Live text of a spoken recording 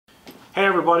Hey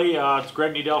everybody, it's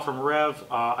Greg Needell from REV.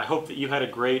 I hope that you had a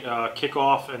great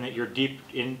kickoff and that you're deep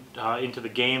into the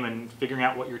game and figuring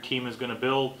out what your team is going to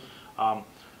build.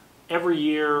 Every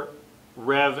year,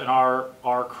 REV and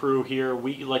our crew here,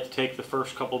 we like to take the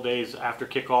first couple days after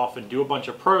kickoff and do a bunch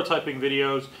of prototyping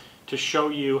videos to show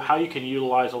you how you can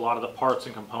utilize a lot of the parts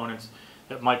and components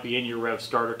that might be in your REV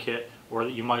starter kit or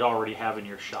that you might already have in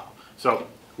your shop. So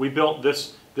we built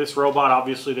this robot.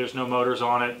 Obviously, there's no motors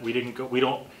on it.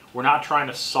 We're not trying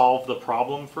to solve the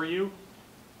problem for you.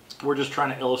 We're just trying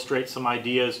to illustrate some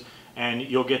ideas, and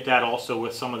you'll get that also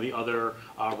with some of the other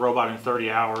Robot in 30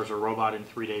 Hours or Robot in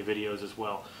 3-Day videos as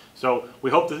well. So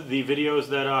we hope that the videos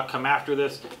that come after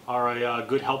this are a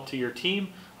good help to your team,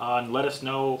 and let us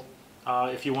know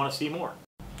if you want to see more.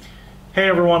 Hey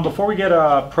everyone, before we get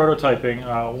prototyping,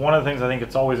 one of the things I think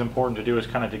it's always important to do is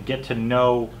kind of to get to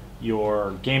know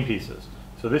your game pieces.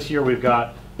 So this year we've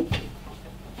got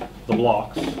the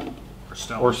blocks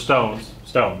or stones.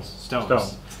 That's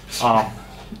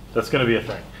going to be a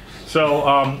thing.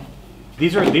 So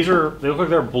these they look like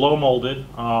they're blow molded.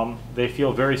 They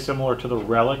feel very similar to the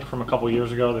Relic from a couple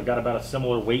years ago. They've got about a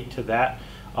similar weight to that.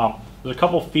 There's a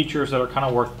couple features that are kind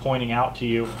of worth pointing out to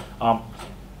you.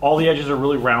 All the edges are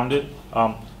really rounded.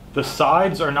 The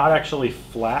sides are not actually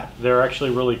flat. They're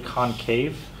actually really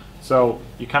concave. So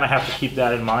you kind of have to keep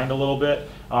that in mind a little bit.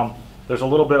 There's a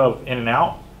little bit of in and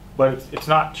out, but it's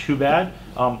not too bad.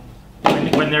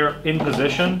 When they're in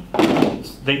position,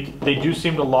 they do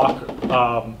seem to lock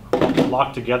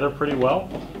together pretty well,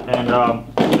 and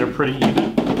they're pretty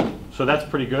even. So that's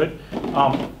pretty good.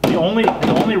 The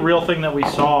only real thing that we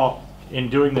saw in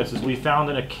doing this is we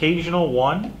found an occasional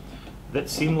one that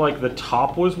seemed like the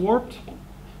top was warped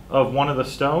of one of the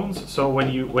stones. So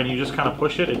when you just kind of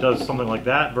push it, it does something like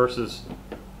that versus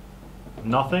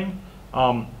nothing.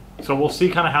 So we'll see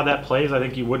kind of how that plays. I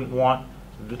think you wouldn't want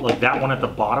like that one at the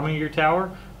bottom of your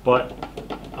tower, but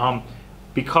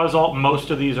because most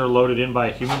of these are loaded in by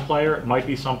a human player, it might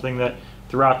be something that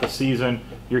throughout the season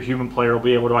your human player will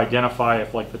be able to identify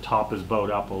if like the top is bowed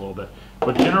up a little bit.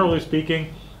 But generally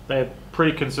speaking, they have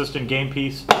pretty consistent game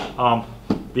piece.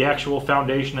 The actual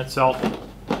foundation itself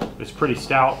is pretty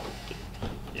stout.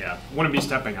 Yeah, wouldn't be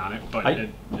stepping on it, but it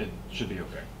should be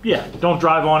okay. Yeah, don't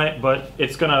drive on it, but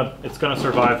it's gonna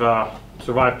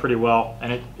survive pretty well,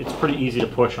 and it's pretty easy to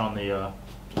push on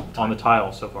the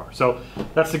tiles so far. So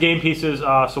that's the game pieces.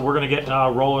 So we're gonna get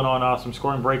rolling on some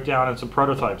scoring breakdown and some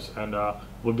prototypes, and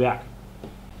we'll be back.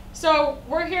 So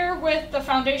we're here with the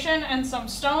foundation and some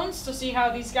stones to see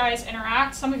how these guys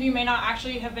interact. Some of you may not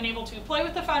actually have been able to play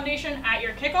with the foundation at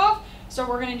your kickoff, so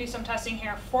we're going to do some testing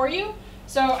here for you.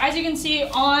 So as you can see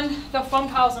on the foam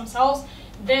tiles themselves,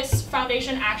 this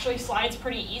foundation actually slides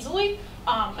pretty easily,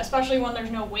 especially when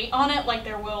there's no weight on it, like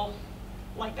there won't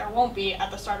be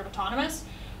at the start of Autonomous.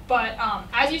 But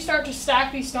as you start to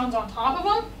stack these stones on top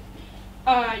of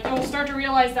them, you'll start to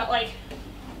realize that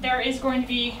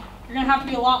you're going to have to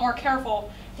be a lot more careful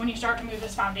when you start to move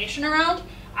this foundation around.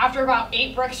 After about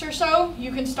 8 bricks or so,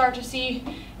 you can start to see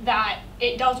that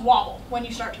it does wobble when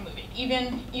you start to move it.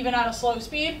 Even at a slow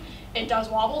speed, it does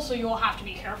wobble, so you will have to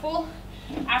be careful.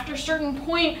 After a certain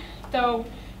point, though,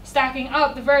 stacking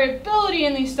up, the variability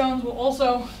in these stones will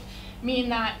also mean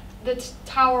that the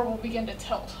tower will begin to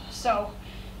tilt. So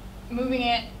moving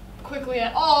it quickly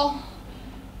at all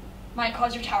might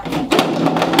cause your tower to tilt.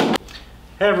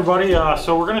 Hey everybody,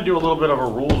 so we're going to do a little bit of a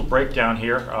rules breakdown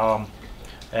here.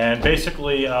 And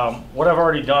basically what I've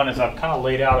already done is I've kind of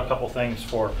laid out a couple things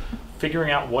for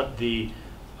figuring out what the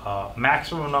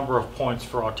maximum number of points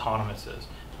for Autonomous is.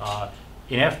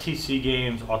 In FTC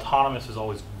games, Autonomous is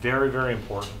always very, very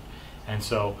important. And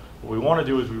so what we want to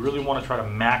do is we really want to try to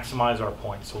maximize our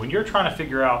points. So when you're trying to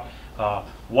figure out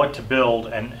what to build,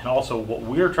 and also what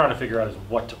we're trying to figure out is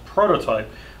what to prototype,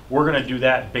 we're going to do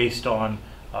that based on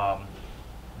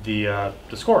the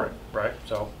scoring, right?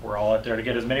 So we're all out there to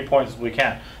get as many points as we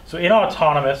can. So in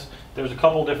Autonomous, there's a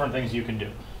couple different things you can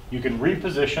do. You can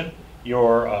reposition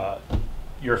your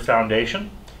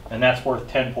foundation, and that's worth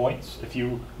 10 points if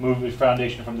you move the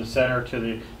foundation from the center to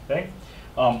the thing.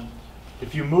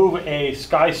 If you move a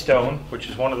Skystone, which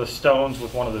is one of the stones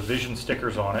with one of the vision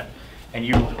stickers on it, and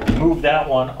you move that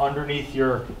one underneath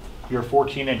your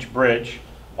 14-inch bridge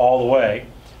all the way,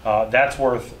 that's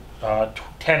worth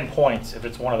 10 points if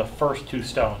it's one of the first 2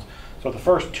 stones. So the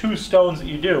first 2 stones that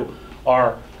you do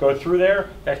go through there,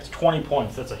 that's 20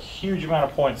 points. That's a huge amount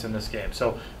of points in this game.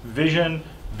 So vision,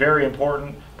 very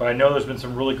important, but I know there's been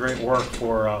some really great work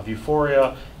for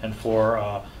Vuforia and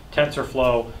for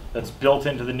TensorFlow that's built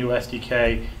into the new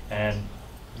SDK, and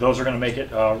those are going to make it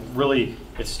really,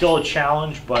 it's still a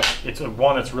challenge, but it's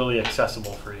one that's really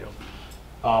accessible for you.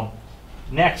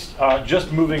 Next,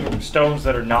 just moving stones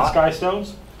that are not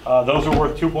Skystones. Those are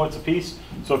worth 2 points apiece.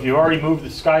 So if you've already moved the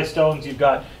Skystones, you've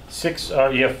got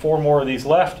you have 4 more of these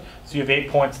left, so you have 8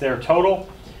 points there total.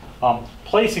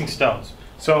 Placing stones.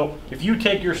 So if you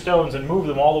take your stones and move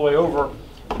them all the way over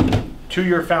to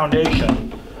your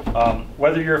foundation,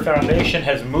 whether your foundation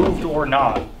has moved or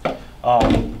not,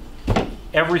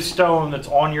 every stone that's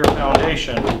on your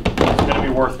foundation is going to be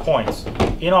worth points.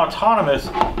 In autonomous,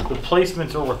 the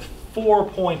placements are worth 4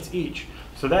 points each.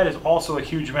 So that is also a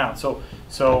huge amount. So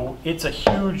it's a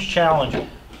huge challenge,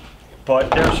 but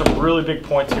there's some really big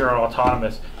points here on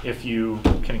autonomous if you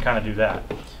can kind of do that.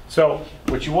 So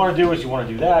what you want to do is you want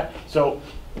to do that. So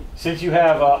since you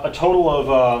have a total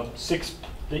of 6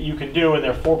 that you can do, and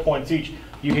they're 4 points each,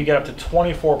 you can get up to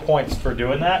 24 points for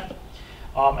doing that.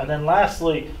 And then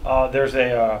lastly, there's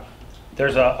a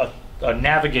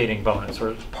navigating bonus,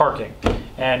 or parking.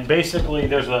 And basically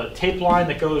there's a tape line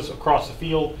that goes across the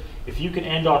field. If you can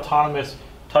end autonomous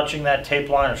touching that tape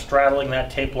line or straddling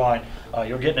that tape line,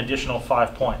 you'll get an additional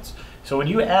 5 points. So when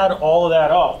you add all of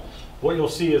that up, what you'll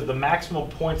see is the maximum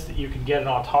points that you can get in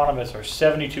autonomous are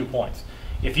 72 points.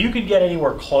 If you can get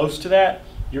anywhere close to that,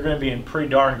 you're going to be in pretty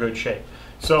darn good shape.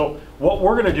 So what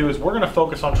we're going to do is we're going to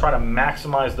focus on trying to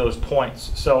maximize those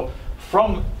points. So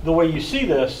from the way you see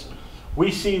this, we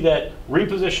see that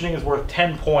repositioning is worth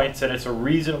 10 points, and it's a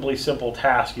reasonably simple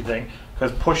task, you think,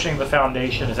 because pushing the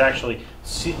foundation is actually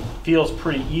feels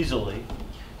pretty easily.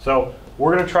 So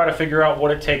we're going to try to figure out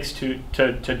what it takes to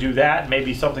do that,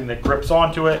 maybe something that grips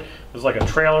onto it. There's like a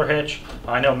trailer hitch.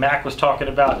 I know Mac was talking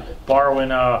about borrowing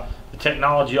the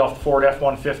technology off the Ford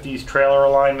F-150's trailer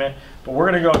alignment, but we're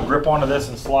going to go and grip onto this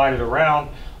and slide it around.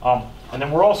 And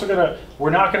then we're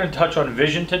not going to touch on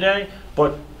vision today,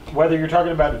 but whether you're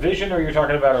talking about vision or you're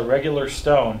talking about a regular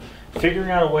stone, figuring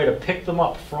out a way to pick them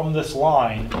up from this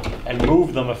line and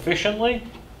move them efficiently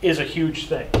is a huge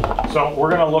thing. So we're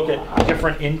going to look at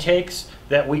different intakes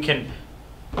that we can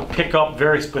pick up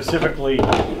very specifically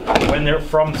when they're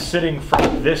sitting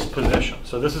from this position.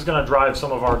 So this is going to drive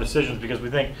some of our decisions, because we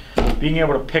think being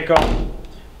able to pick up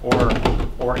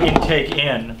or intake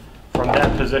in from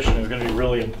that position is going to be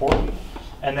really important.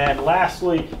 And then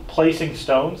lastly, placing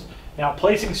stones. Now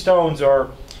placing stones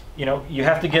are, you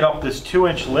have to get up this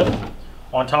 2-inch lip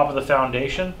on top of the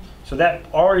foundation. So that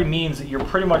already means that you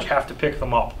pretty much have to pick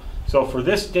them up. So for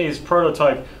this day's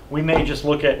prototype, we may just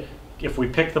look at if we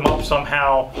pick them up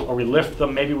somehow, or we lift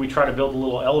them, maybe we try to build a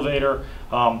little elevator.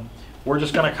 We're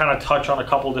just going to kind of touch on a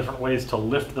couple different ways to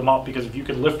lift them up, because if you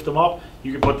can lift them up,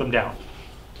 you can put them down,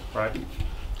 right?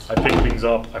 I pick things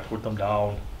up, I put them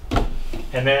down.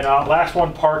 And then last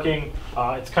one, parking.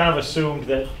 It's kind of assumed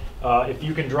that if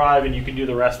you can drive and you can do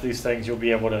the rest of these things, you'll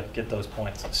be able to get those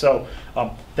points. So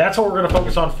that's what we're going to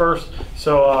focus on first.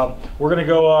 So we're going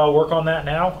to go work on that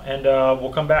now, and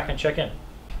we'll come back and check in.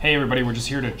 Hey everybody, we're just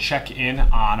here to check in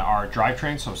on our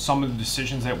drivetrain. So some of the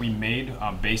decisions that we made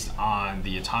based on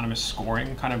the autonomous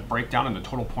scoring kind of breakdown and the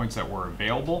total points that were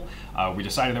available. We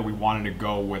decided that we wanted to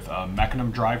go with a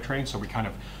mechanism drivetrain, so we kind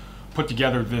of put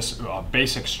together this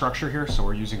basic structure here. So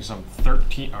we're using some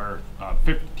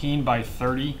 15 by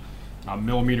 30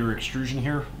 millimeter extrusion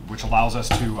here, which allows us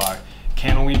to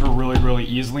cantilever really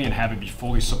easily and have it be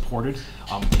fully supported.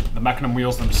 The mechanism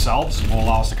wheels themselves will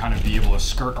allow us to kind of be able to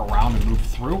skirt around and move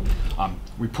through.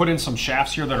 We put in some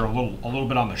shafts here that are a little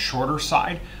bit on the shorter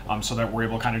side, so that we're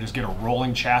able to kind of just get a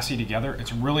rolling chassis together.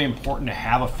 It's really important to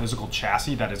have a physical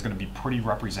chassis that is going to be pretty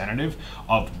representative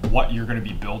of what you're going to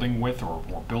be building with or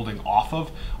building off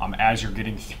of as you're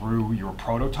getting through your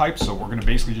prototype. So we're going to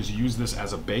basically just use this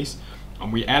as a base.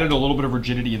 We added a little bit of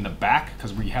rigidity in the back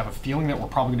because we have a feeling that we're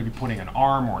probably going to be putting an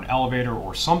arm or an elevator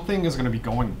or something is going to be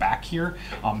going back here,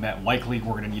 that likely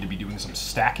we're going to need to be doing some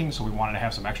stacking, so we wanted to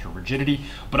have some extra rigidity.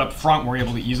 But up front, we're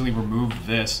able to easily remove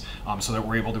this so that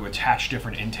we're able to attach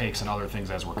different intakes and other things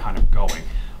as we're kind of going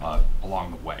along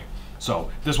the way.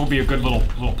 So this will be a good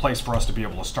little place for us to be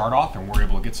able to start off, and we're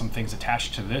able to get some things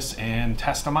attached to this and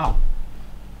test them out.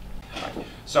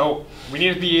 So we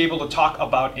need to be able to talk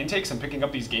about intakes and picking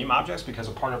up these game objects, because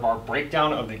a part of our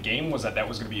breakdown of the game was that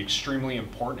was going to be extremely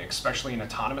important, especially in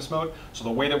autonomous mode. So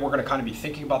the way that we're going to kind of be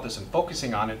thinking about this and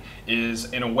focusing on it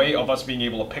is in a way of us being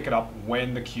able to pick it up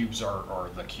when the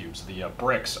the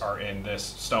bricks are in this,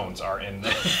 stones are in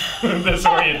this, this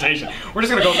orientation. We're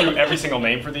just going to go through every single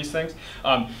name for these things.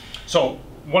 So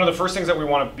one of the first things that we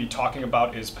want to be talking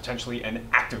about is potentially an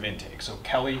active intake. So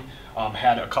Kelly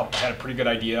had a pretty good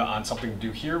idea on something to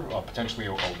do here, potentially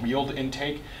a wheeled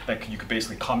intake that you could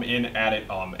basically come in at it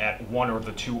at one or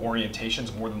the two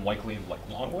orientations, more than likely like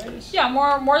long ways. Yeah,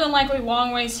 more than likely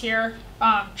long ways here,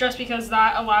 just because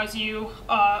that allows you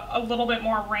a little bit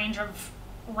more range of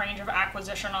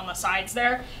acquisition on the sides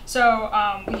there. So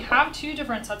we have two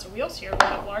different sets of wheels here. We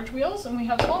have large wheels and we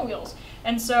have small wheels.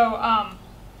 And so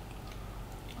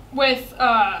with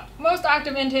most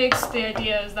active intakes, the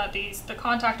idea is that the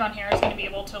contact on here is going to be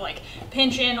able to like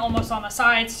pinch in almost on the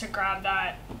sides to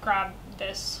grab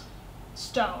this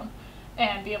stone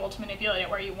and be able to manipulate it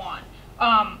where you want.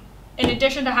 In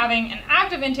addition to having an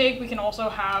active intake, we can also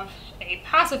have a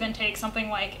passive intake, something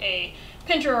like a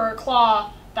pincher or a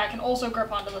claw that can also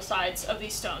grip onto the sides of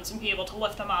these stones and be able to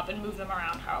lift them up and move them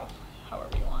around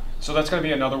however you want. So that's going to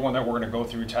be another one that we're going to go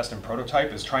through, test, and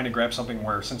prototype, is trying to grab something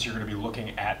where, since you're going to be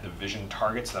looking at the vision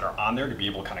targets that are on there, to be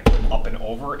able to kind of come up and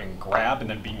over and grab, and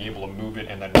then being able to move it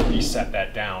and then reset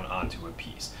that down onto a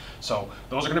piece. So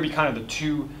those are going to be kind of the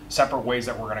two separate ways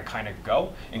that we're going to kind of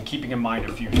go, and keeping in mind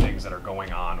a few things that are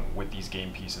going on with these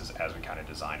game pieces as we kind of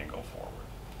design and go forward.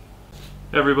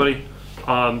 Hey everybody,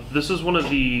 this is one of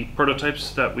the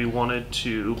prototypes that we wanted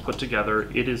to put together.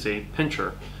 It is a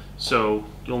pincher. So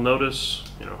you'll notice,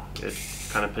 it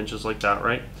kind of pinches like that,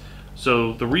 right?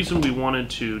 So the reason we wanted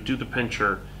to do the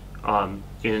pincher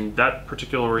in that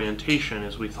particular orientation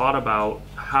is we thought about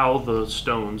how the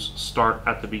stones start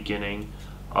at the beginning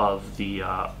of the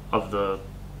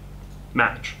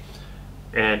match.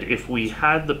 And if we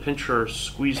had the pincher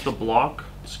squeeze the block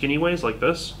skinny ways like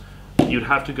this, you'd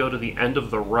have to go to the end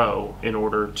of the row in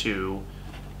order to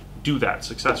do that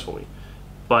successfully.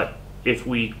 But if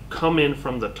we come in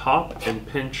from the top and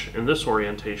pinch in this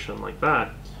orientation like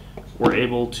that, we're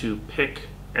able to pick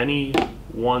any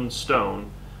one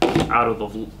stone out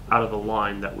of the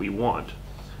line that we want.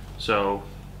 So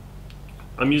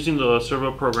I'm using the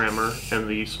servo programmer and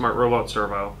the smart robot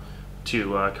servo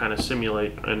to kind of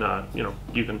simulate, and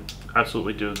you can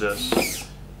absolutely do this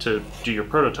to do your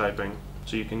prototyping.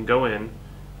 So you can go in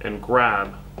and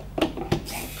grab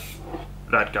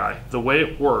that guy. The way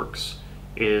it works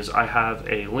is I have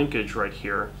a linkage right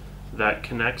here that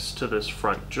connects to this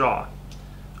front jaw.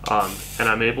 And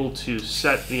I'm able to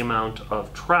set the amount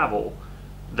of travel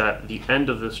that the end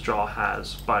of this jaw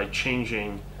has by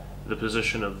changing the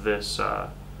position of this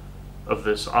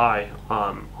eye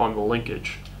on the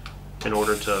linkage in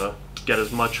order to get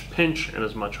as much pinch and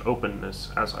as much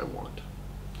openness as I want.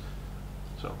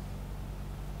 So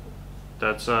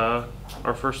that's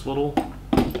our first little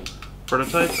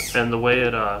prototype, and the way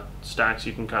it stacks,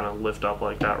 you can kind of lift up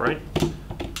like that, right?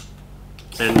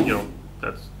 And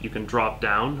you can drop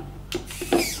down,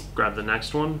 grab the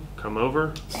next one, come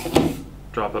over,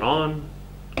 drop it on,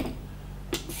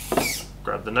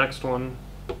 grab the next one,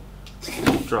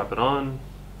 drop it on.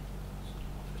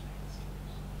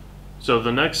 So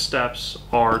the next steps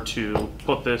are to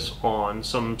put this on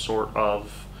some sort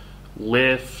of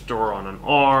lift or on an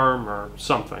arm or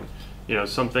something.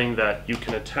 Something that you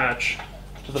can attach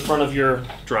to the front of your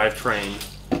drivetrain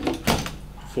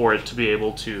for it to be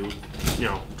able to,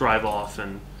 drive off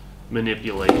and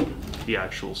manipulate the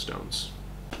actual stones.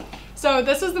 So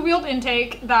this is the wheeled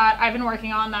intake that I've been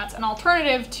working on. That's an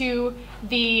alternative to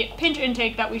the pinch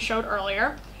intake that we showed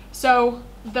earlier. So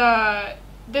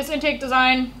this intake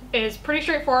design is pretty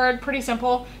straightforward, pretty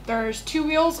simple. There's two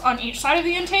wheels on each side of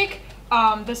the intake.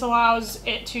 This allows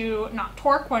it to not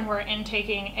torque when we're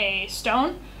intaking a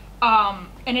stone.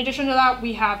 In addition to that,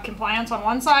 we have compliance on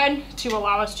one side to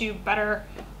allow us to better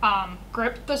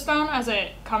grip the stone as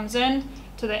it comes in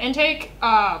to the intake.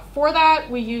 For that,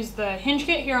 we use the hinge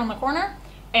kit here on the corner,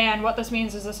 and what this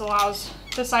means is this allows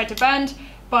this side to bend,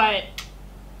 but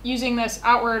using this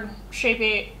outward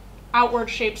shaped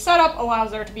setup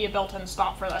allows there to be a built-in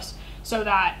stop for this, so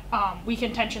that we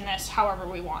can tension this however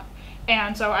we want.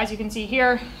 And so as you can see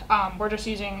here, we're just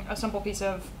using a simple piece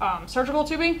of surgical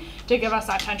tubing to give us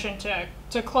that tension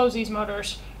to close these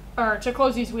motors, or to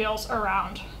close these wheels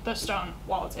around the stone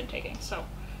while it's intaking. So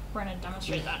we're going to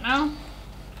demonstrate that now.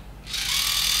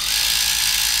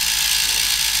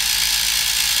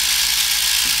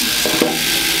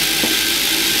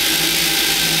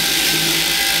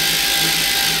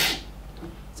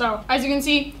 So as you can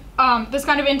see, this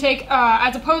kind of intake,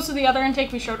 as opposed to the other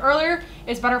intake we showed earlier,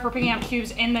 is better for picking up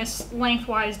cubes in this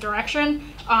lengthwise direction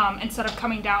instead of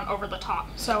coming down over the top.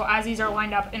 So as these are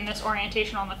lined up in this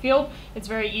orientation on the field, it's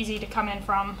very easy to come in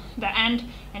from the end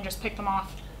and just pick them up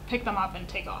and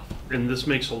take off. And this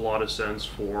makes a lot of sense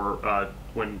for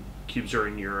when cubes are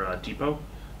in your depot.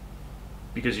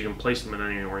 because you can place them in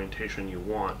any orientation you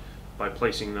want. By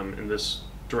placing them in this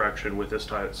direction with this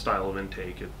style of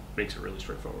intake, it makes it really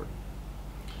straightforward.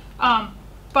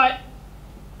 But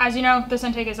as you know, this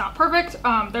intake is not perfect.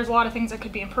 There's a lot of things that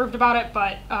could be improved about it,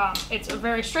 but it's a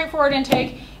very straightforward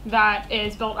intake that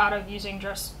is built out of using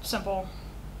just simple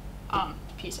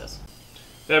pieces.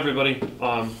 Hey everybody,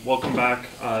 welcome back.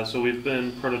 So we've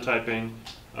been prototyping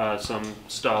some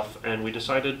stuff, and we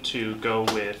decided to go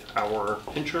with our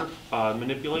pincher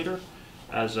manipulator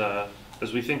as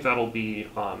we think that'll be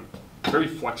very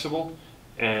flexible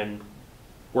and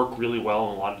work really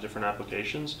well in a lot of different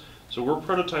applications. So we're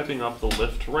prototyping up the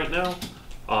lift right now,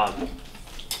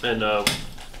 and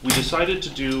we decided to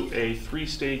do a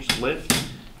 3-stage lift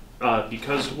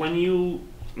because when you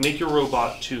make your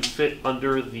robot to fit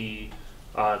under the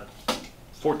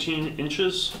 14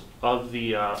 inches of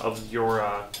the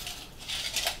your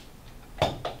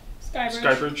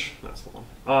skybridge, that's the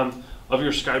one, of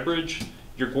your skybridge,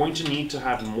 you're going to need to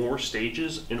have more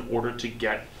stages in order to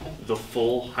get the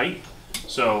full height.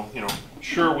 So, you know,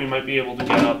 sure, we might be able to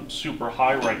get up super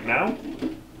high right now,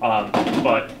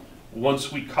 but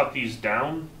once we cut these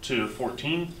down to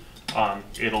 14,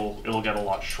 it'll get a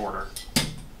lot shorter.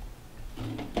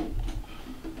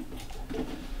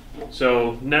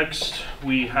 So next,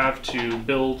 we have to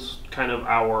build kind of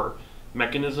our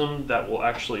mechanism that will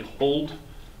actually hold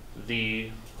the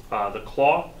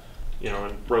claw, you know,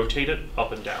 and rotate it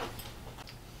up and down.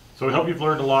 So we hope you've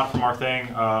learned a lot from our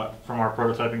from our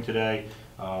prototyping today.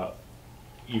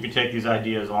 You can take these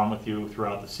ideas on with you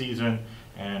throughout the season,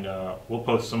 and we'll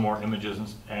post some more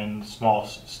images and small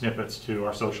snippets to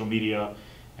our social media,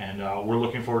 and we're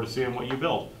looking forward to seeing what you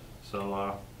build.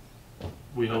 So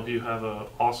we hope you have an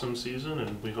awesome season,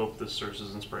 and we hope this serves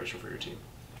as inspiration for your team.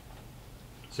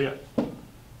 See ya.